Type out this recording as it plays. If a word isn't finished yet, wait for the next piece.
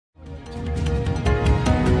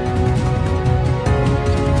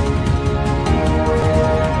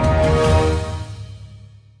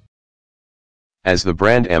As the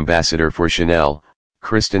brand ambassador for Chanel,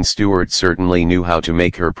 Kristen Stewart certainly knew how to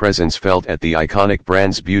make her presence felt at the iconic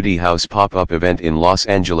brand's Beauty House pop-up event in Los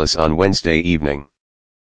Angeles on Wednesday evening.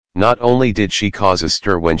 Not only did she cause a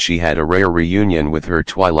stir when she had a rare reunion with her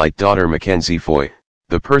Twilight daughter Mackenzie Foy,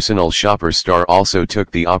 the personal shopper star also took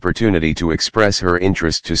the opportunity to express her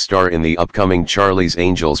interest to star in the upcoming Charlie's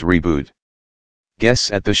Angels reboot.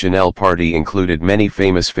 Guests at the Chanel party included many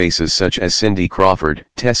famous faces such as Cindy Crawford,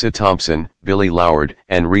 Tessa Thompson, Billy Lourd,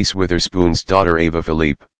 and Reese Witherspoon's daughter Ava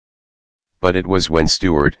Philippe. But it was when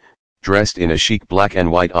Stewart, dressed in a chic black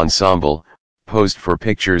and white ensemble, posed for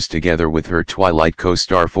pictures together with her Twilight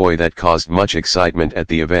co-star Foy that caused much excitement at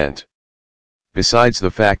the event. Besides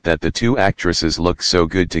the fact that the two actresses looked so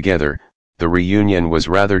good together, the reunion was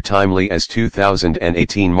rather timely as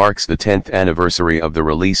 2018 marks the 10th anniversary of the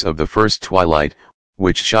release of the first Twilight,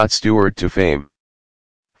 which shot Stewart to fame.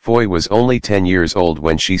 Foy was only 10 years old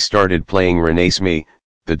when she started playing Renesmee,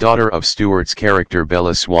 the daughter of Stewart's character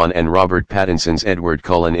Bella Swan and Robert Pattinson's Edward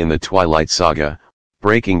Cullen in the Twilight saga,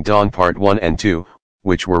 Breaking Dawn Part 1 and 2,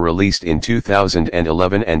 which were released in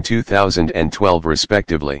 2011 and 2012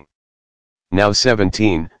 respectively. Now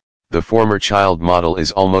 17, the former child model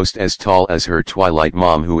is almost as tall as her Twilight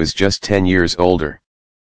mom, who is just 10 years older.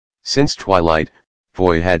 Since Twilight,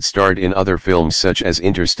 Foy had starred in other films such as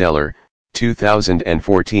Interstellar,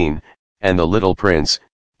 2014, and The Little Prince,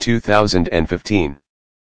 2015.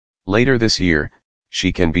 Later this year,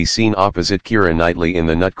 she can be seen opposite Keira Knightley in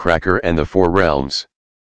The Nutcracker and The Four Realms.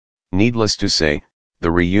 Needless to say, the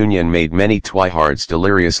reunion made many Twihards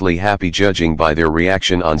deliriously happy, judging by their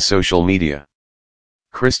reaction on social media.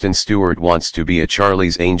 Kristen Stewart wants to be a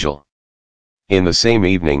Charlie's Angel. In the same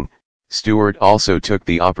evening, Stewart also took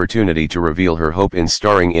the opportunity to reveal her hope in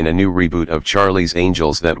starring in a new reboot of Charlie's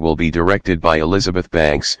Angels that will be directed by Elizabeth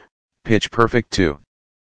Banks, Pitch Perfect 2.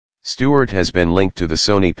 Stewart has been linked to the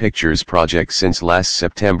Sony Pictures project since last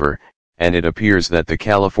September, and it appears that the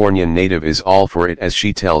Californian native is all for it, as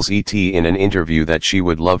she tells ET in an interview that she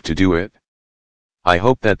would love to do it. "I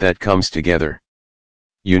hope that comes together.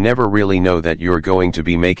 You never really know that you're going to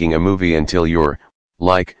be making a movie until you're,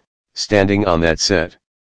 like, standing on that set.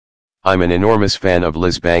 I'm an enormous fan of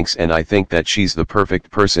Liz Banks and I think that she's the perfect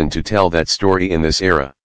person to tell that story in this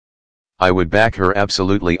era. I would back her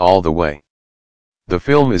absolutely all the way." The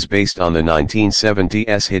film is based on the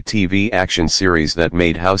 1970s hit TV action series that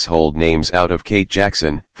made household names out of Kate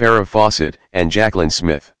Jackson, Farrah Fawcett, and Jacqueline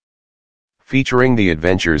Smith. Featuring the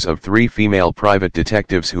adventures of three female private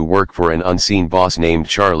detectives who work for an unseen boss named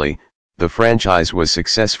Charlie, the franchise was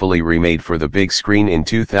successfully remade for the big screen in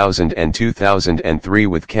 2000 and 2003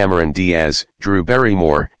 with Cameron Diaz, Drew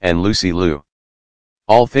Barrymore, and Lucy Liu.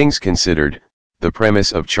 All things considered, the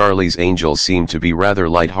premise of Charlie's Angels seemed to be rather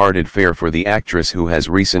light-hearted fare for the actress, who has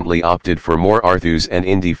recently opted for more arthouse and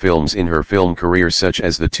indie films in her film career, such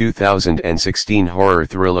as the 2016 horror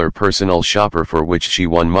thriller Personal Shopper, for which she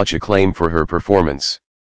won much acclaim for her performance.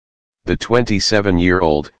 The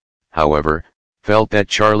 27-year-old, however, felt that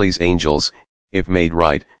Charlie's Angels, if made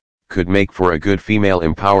right, could make for a good female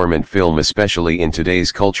empowerment film, especially in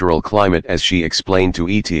today's cultural climate, as she explained to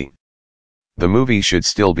ET. "The movie should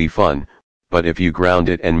still be fun, but if you ground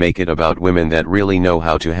it and make it about women that really know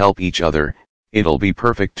how to help each other, it'll be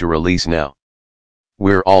perfect to release now.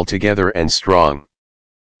 We're all together and strong."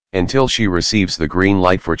 Until she receives the green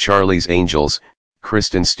light for Charlie's Angels,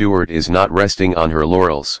 Kristen Stewart is not resting on her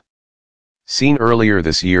laurels. Seen earlier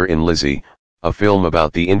this year in Lizzie, a film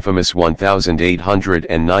about the infamous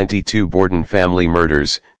 1892 Borden family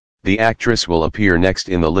murders, the actress will appear next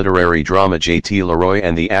in the literary drama J.T. Leroy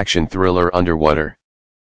and the action thriller Underwater.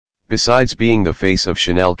 Besides being the face of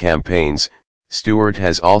Chanel campaigns, Stewart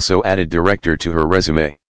has also added director to her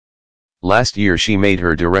resume. Last year she made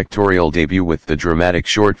her directorial debut with the dramatic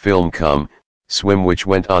short film Come, Swim, which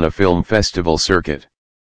went on a film festival circuit.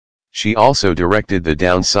 She also directed the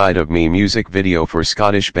Downside of Me music video for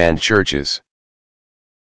Scottish band Churches.